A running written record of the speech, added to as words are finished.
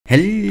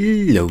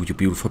Hello, you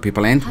beautiful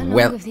people, and How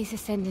long have these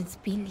Ascendants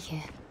been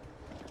here?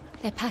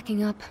 They're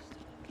packing up.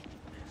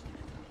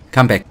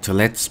 come back to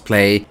Let's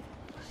Play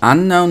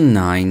Unknown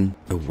 9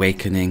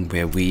 Awakening,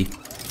 where we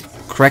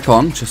crack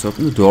on, just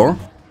open the door,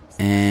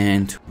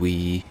 and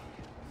we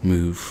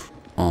move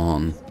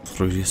on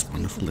through this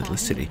wonderful little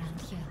city.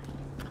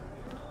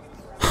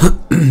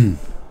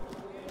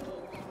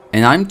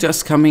 And I'm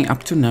just coming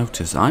up to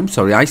notice, I'm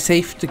sorry, I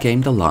saved the game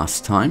the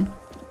last time.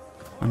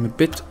 I'm a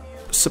bit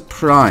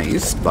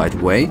surprised, by the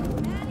way,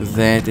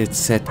 that it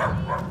set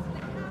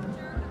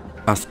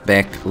us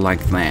back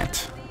like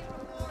that.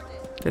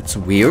 That's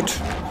weird.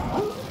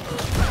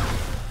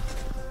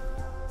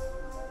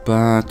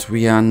 But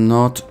we are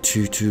not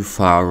too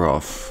far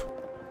off.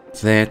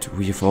 That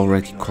we have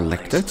already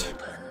collected.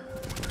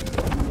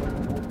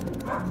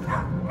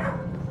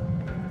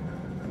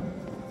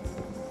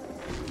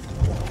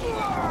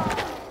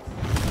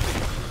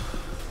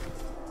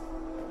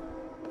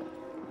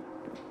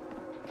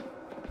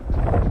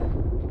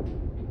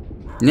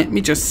 Let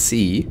me just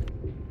see.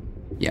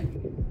 Yeah.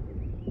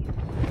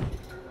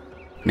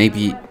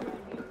 Maybe.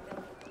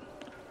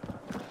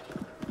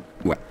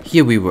 Well,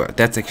 here we were.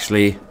 That's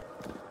actually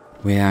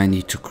where I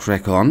need to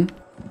crack on.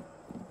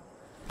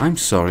 I'm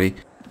sorry.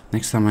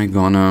 Next time I'm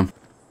gonna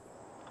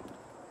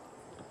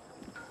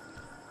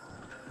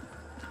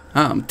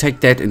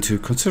take that into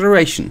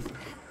consideration.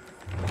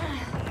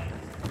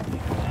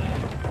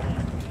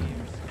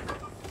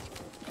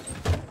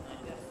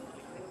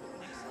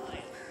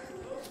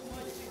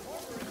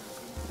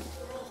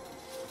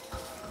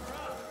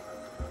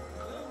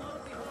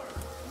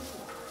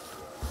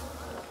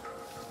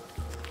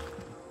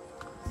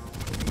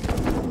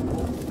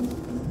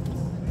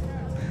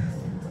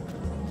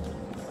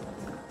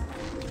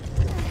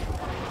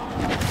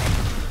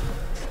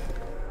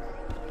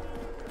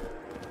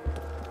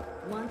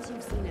 Once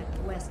you've seen a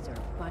Quaestor,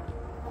 but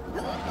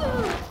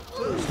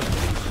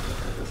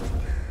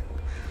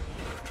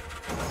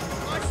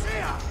I see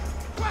her!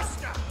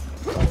 Quaestor!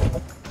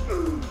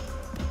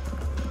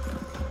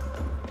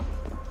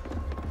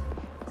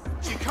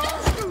 She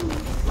can't.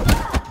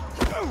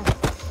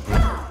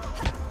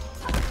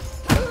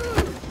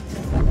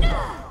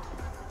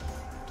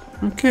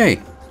 Okay,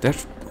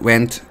 that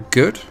went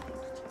good.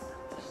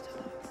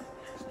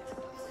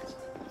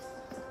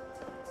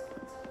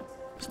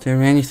 Is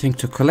there anything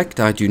to collect?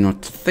 I do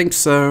not think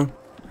so.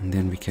 And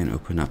then we can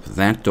open up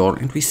that door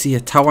and we see a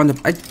tower on the...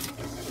 I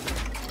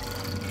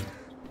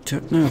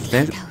don't know if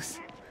that...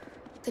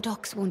 The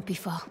docks won't be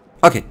far.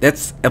 Okay,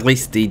 that's at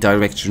least the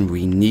direction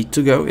we need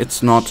to go.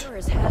 It's not... Sure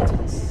as hell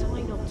didn't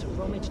sign up to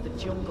rummage the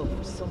jungle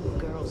for some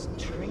girl's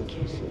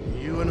trinket.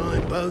 You and I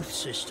both,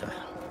 sister.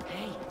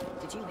 Hey,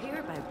 did you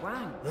hear about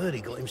Ran? Heard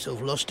he got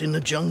himself lost in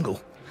the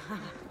jungle.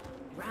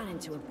 Ran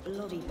into a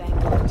bloody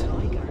Bengal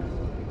tiger.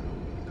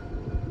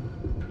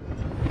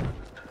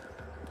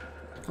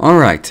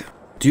 Alright.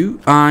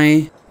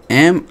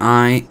 Am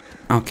I...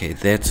 Okay,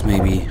 that's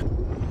maybe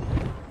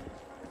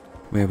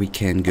where we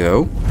can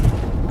go.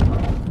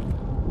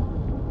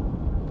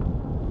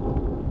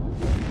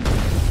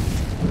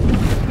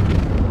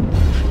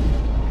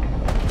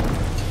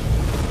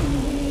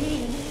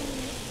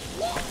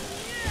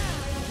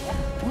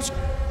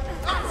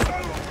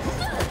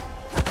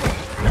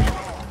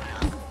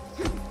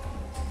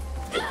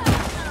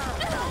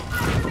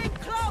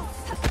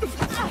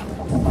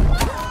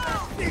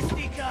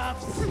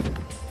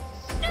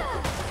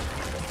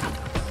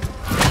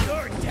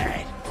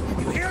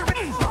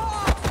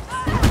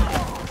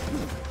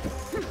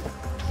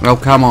 Oh,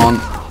 come on.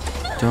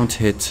 Don't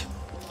hit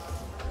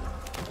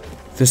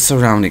the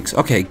surroundings.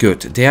 Okay,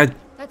 good. They are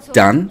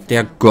done. They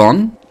are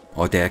gone.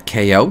 Or they are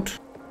KO'd.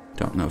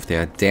 Don't know if they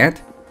are dead.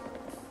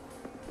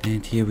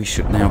 And here we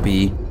should now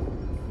be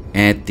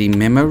at the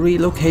memory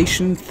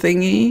location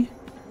thingy.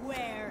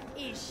 Where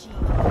is she?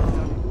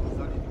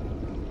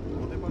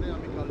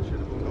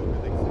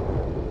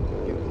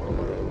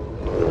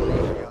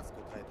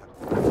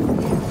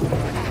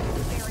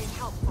 Very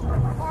helpful.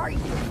 Are you?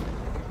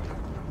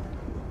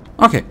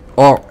 Okay,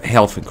 or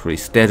health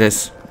increase. That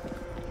is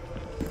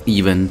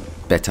even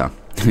better,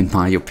 in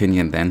my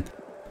opinion, than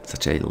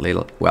such a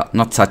little... Well,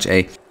 not such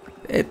a...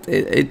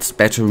 It's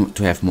better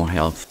to have more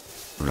health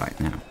right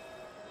now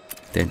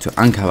than to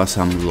uncover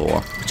some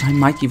lore, which I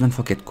might even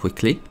forget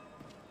quickly.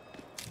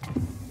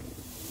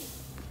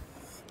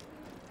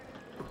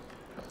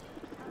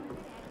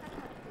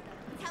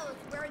 Tell us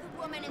where the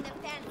woman in the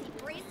fancy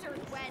bracers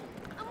went,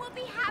 and we'll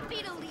be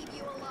happy to leave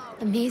you alone.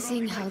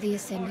 Amazing how the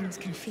Ascendants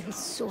can feel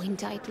so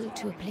entitled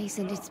to a place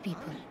and its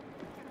people.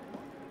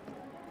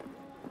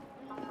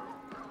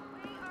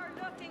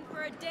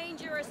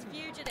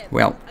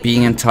 Well,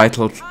 being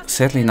entitled,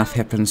 sadly enough,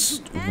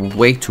 happens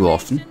way too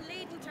often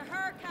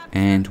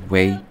and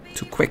way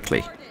too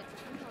quickly.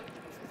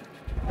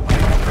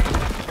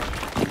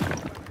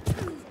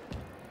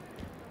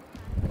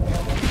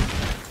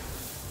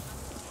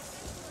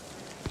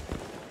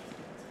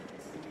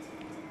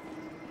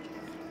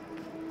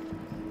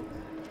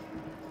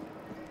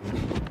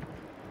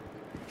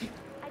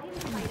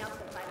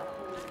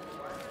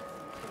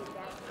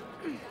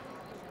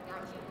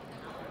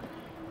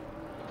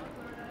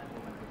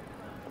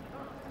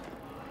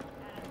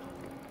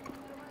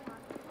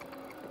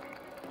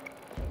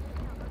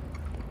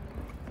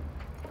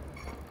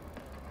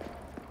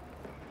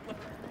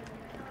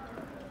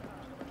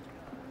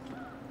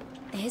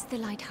 There's the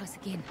lighthouse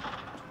again.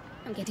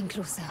 I'm getting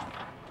closer.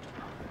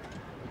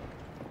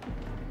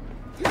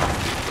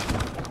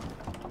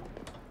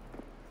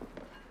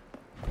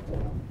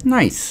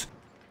 Nice.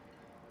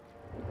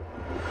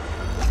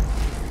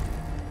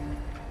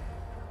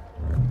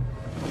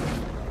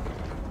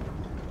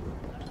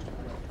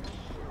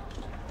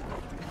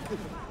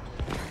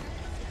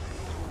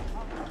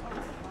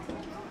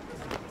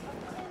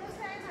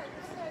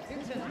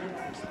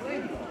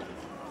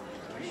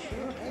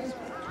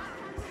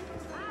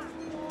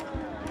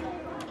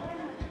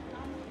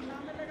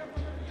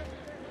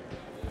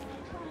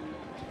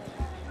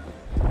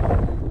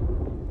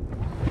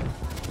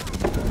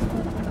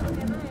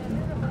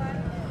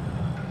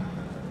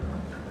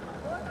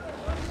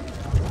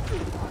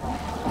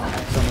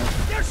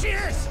 There she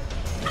is!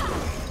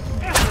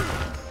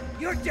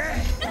 You're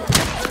dead!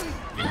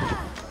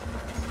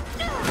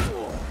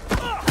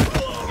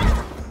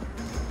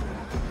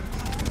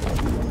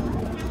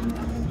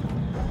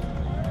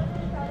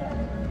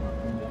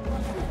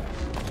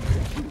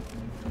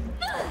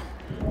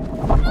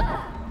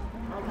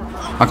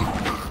 Okay.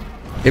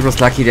 It was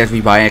lucky that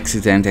we by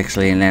accident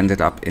actually landed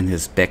up in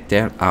his back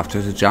there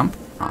after the jump.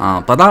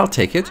 But I'll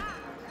take it.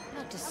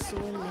 Not a soul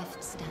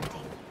left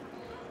standing.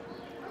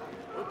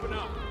 Open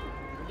up.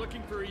 We're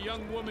looking for a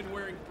young woman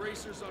wearing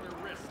bracers on her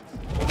wrists.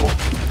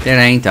 That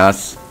ain't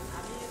us.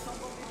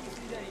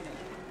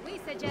 We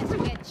suggest you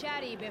get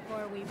chatty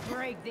before we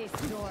break this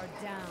door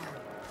down.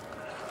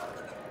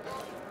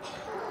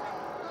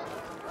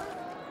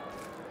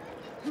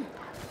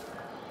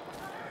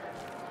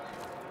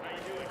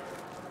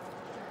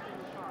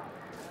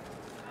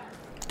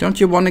 Don't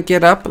you want to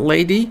get up,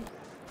 lady?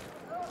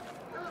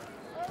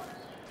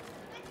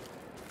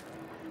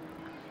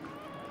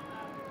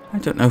 I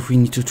don't know if we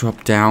need to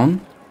drop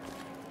down.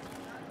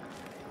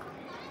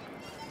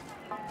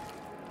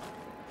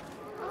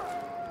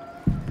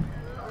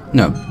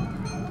 No.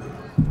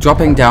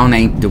 Dropping down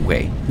ain't the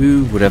way.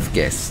 Who would have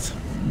guessed?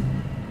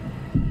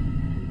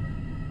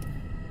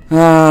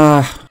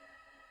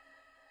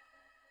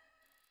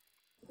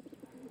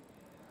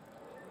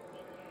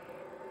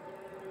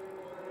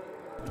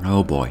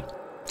 Oh boy.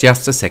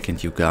 Just a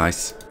second, you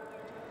guys.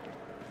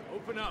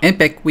 Open up. And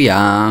back we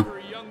are. For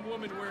a young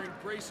woman wearing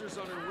bracers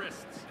on her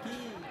wrists.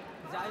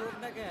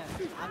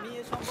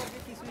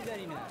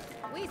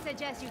 We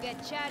suggest you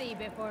get chatty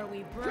before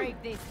we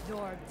break this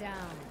door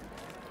down.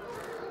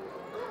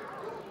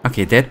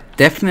 Okay, that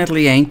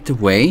definitely ain't the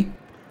way.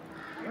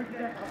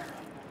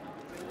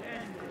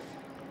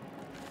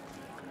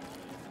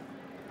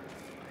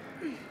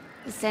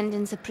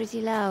 Ascendants are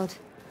pretty loud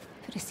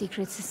for a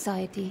secret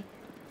society.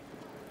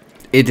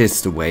 It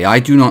is the way. I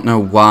do not know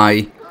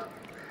why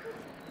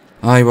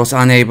I was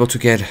unable to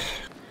get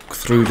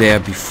through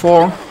there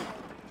before.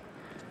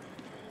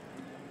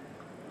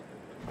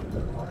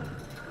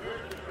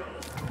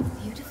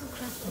 Beautiful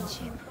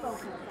craftsmanship.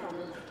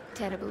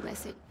 Terrible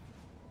message.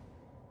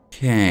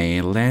 Okay,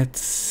 let's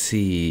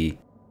see.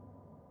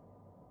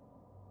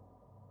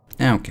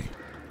 Okay.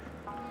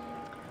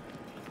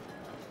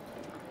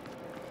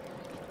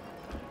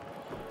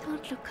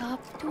 Don't look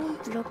up,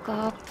 don't look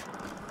up.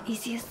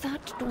 Easy as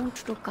that,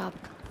 don't look up.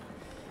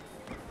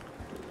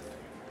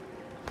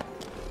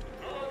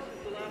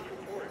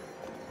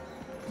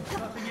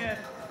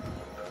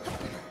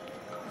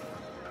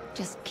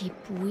 Just keep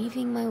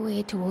weaving my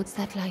way towards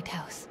that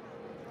lighthouse.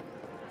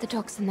 The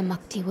docks and the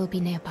Mukti will be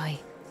nearby.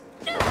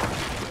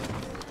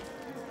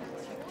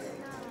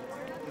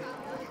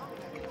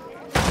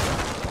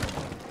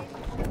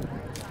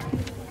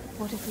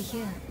 What have we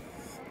here?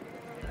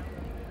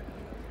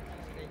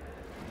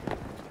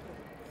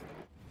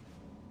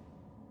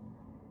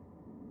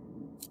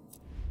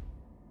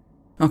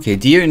 Okay,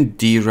 dear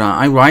Indira,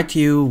 I write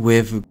you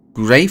with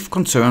grave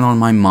concern on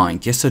my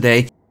mind.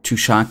 Yesterday,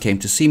 Tushar came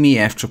to see me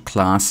after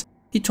class.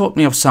 He told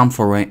me of some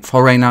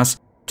foreigners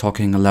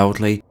talking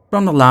loudly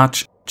from the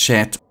large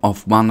chat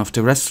of one of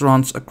the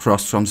restaurants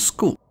across from the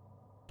school.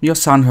 Your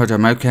son heard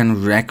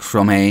American rag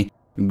from a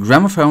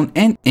gramophone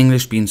and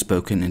English being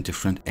spoken in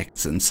different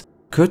accents.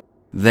 Could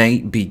they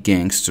be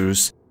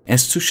gangsters?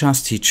 As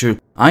Tushar's teacher,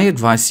 I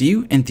advise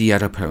you and the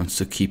other parents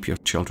to keep your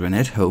children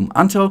at home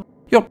until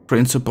our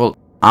principal,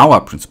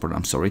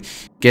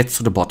 gets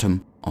to the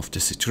bottom of the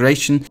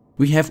situation.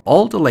 We have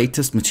all the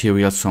latest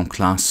materials from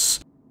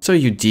class, so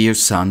your dear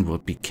son will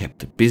be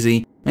kept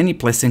busy. Many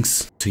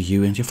blessings to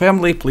you and your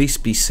family. Please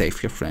be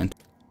safe, your friend.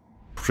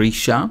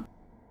 Prisha.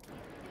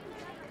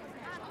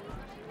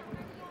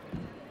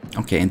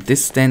 Okay, and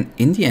this then,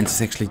 in the end,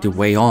 is actually the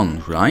way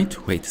on,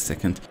 right? Wait a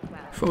second.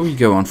 Before we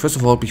go on, first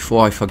of all,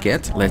 before I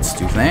forget, let's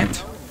do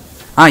that.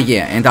 Ah,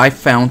 yeah, and I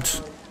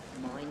found...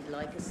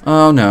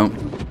 Oh, no.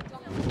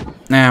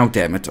 Now,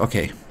 damn it.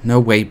 Okay, no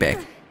way back.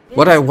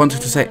 What I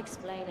wanted to say...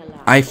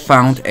 I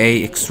found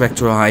a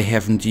extractor I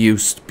haven't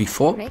used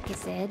before. Rekka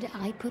said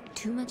I put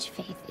too much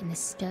faith in the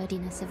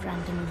sturdiness of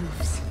random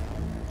roofs,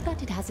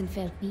 but it hasn't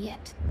failed me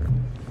yet.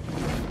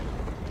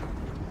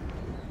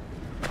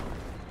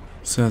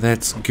 So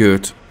that's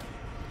good.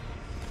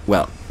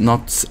 well,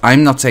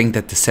 I'm not saying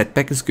that the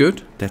setback is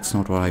good. That's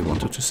not what I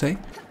wanted to say.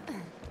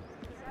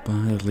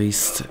 But at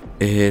least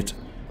it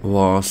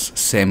was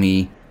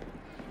semi-useful,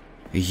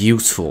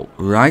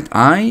 right?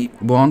 I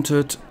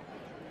wanted...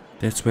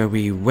 That's where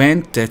we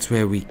went. That's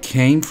where we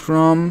came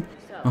from.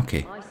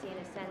 Okay.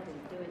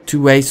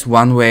 2 ways.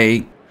 1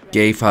 way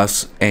gave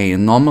us an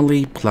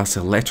anomaly plus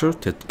a letter.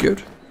 That's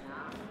good.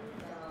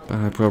 But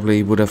I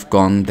probably would have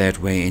gone that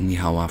way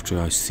anyhow after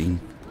I've seen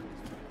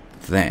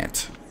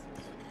that.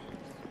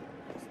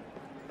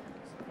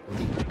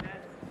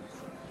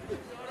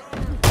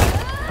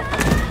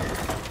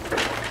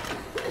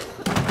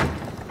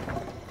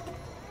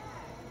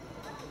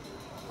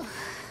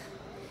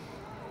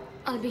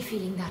 I'll be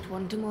feeling that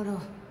one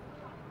tomorrow.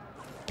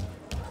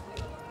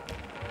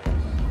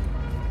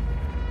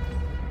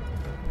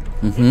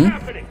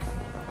 Happening.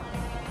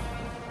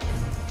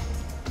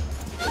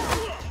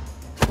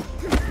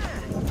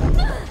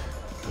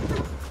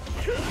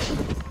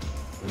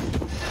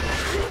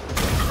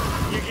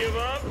 You give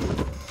up?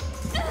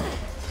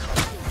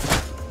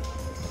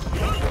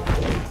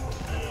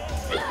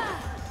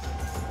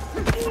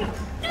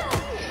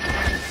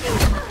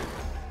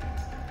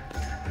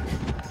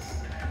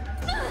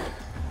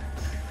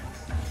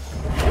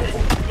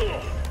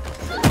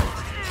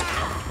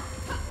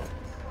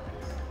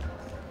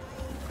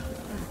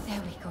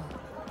 There we go.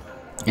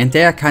 And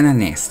they are kinda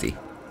nasty.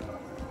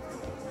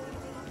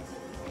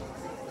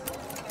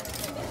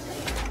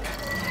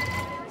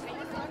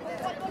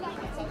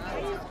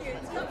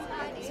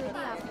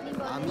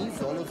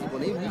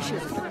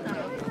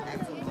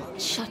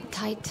 Shut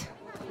tight.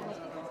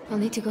 I'll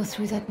need to go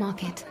through that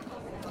market.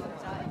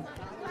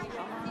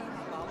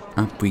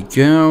 Up we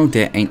go.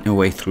 There ain't no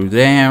way through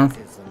there.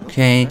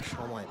 Okay.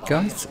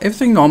 Guys,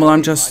 everything normal.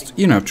 I'm just,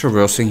 you know,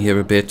 traversing here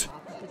a bit.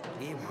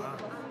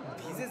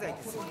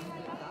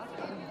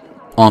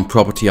 On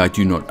property I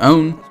do not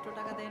own.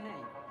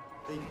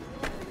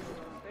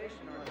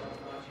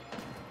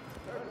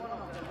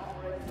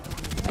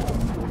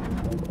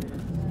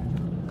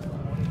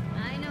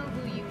 I know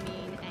who you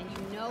mean, and you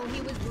know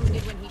he was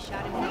wounded when he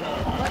shot him.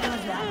 What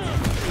was that?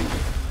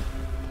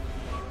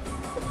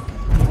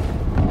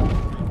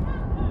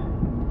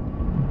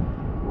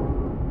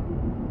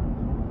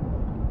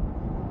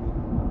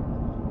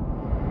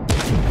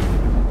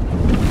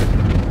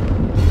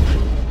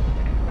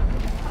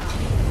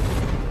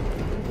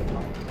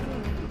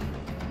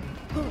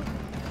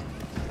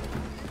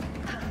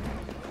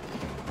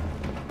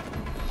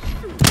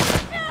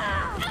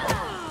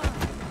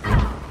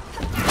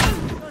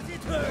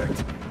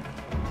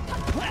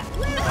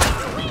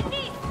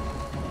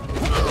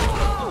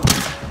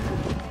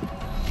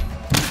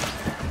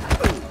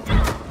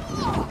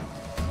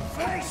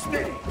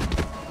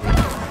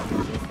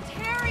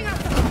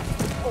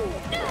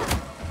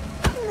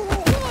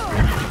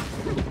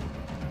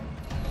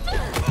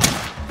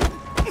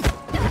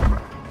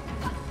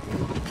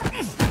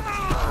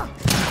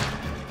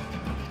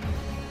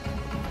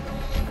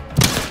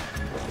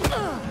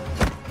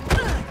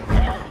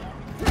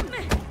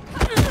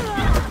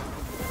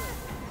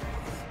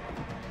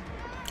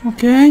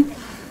 Okay.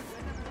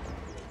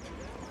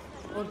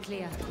 All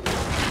clear.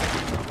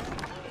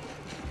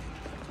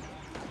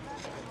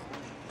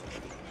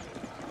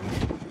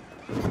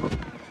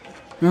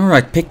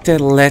 Alright, pick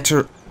that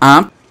letter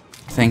up.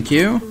 Thank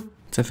you.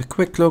 Let's have a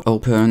quick look.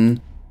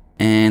 Open.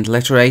 And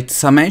letter 8,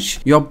 Samesh,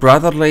 your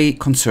brotherly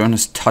concern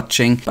is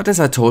touching, but as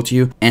I told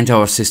you and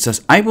our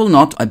sisters, I will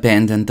not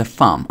abandon the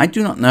farm. I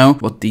do not know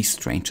what these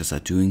strangers are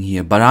doing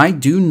here, but I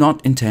do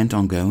not intend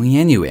on going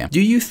anywhere.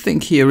 Do you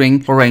think hearing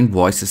foreign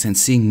voices and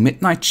seeing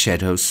midnight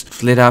shadows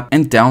flit up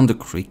and down the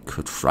creek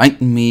could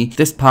frighten me?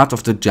 This part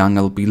of the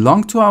jungle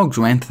belonged to our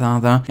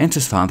grandfather and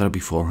his father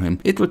before him.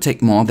 It would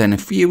take more than a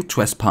few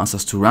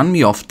trespassers to run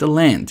me off the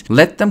land.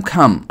 Let them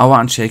come. Our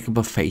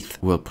unshakable faith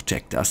will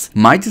protect us.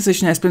 My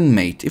decision has been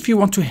made. If you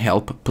want to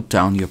help, put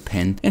down your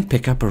pen and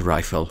pick up a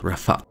rifle,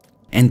 Rafat.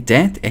 And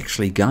that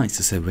actually,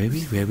 guys, is a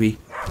very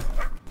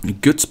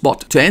good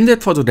spot to end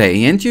it for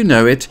today, and you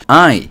know it.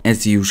 I,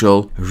 as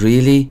usual,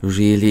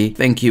 really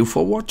thank you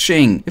for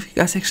watching. If you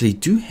guys actually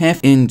do have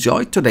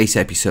enjoyed today's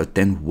episode,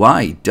 then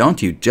why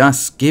don't you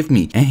just give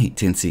me a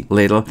teensy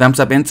little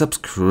thumbs up and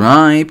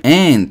subscribe,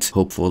 and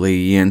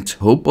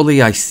hopefully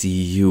I see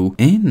you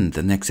in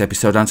the next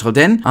episode. Until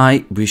then,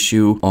 I wish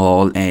you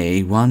all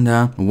a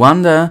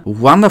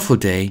wonderful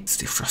day.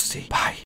 Stay frosty. Bye.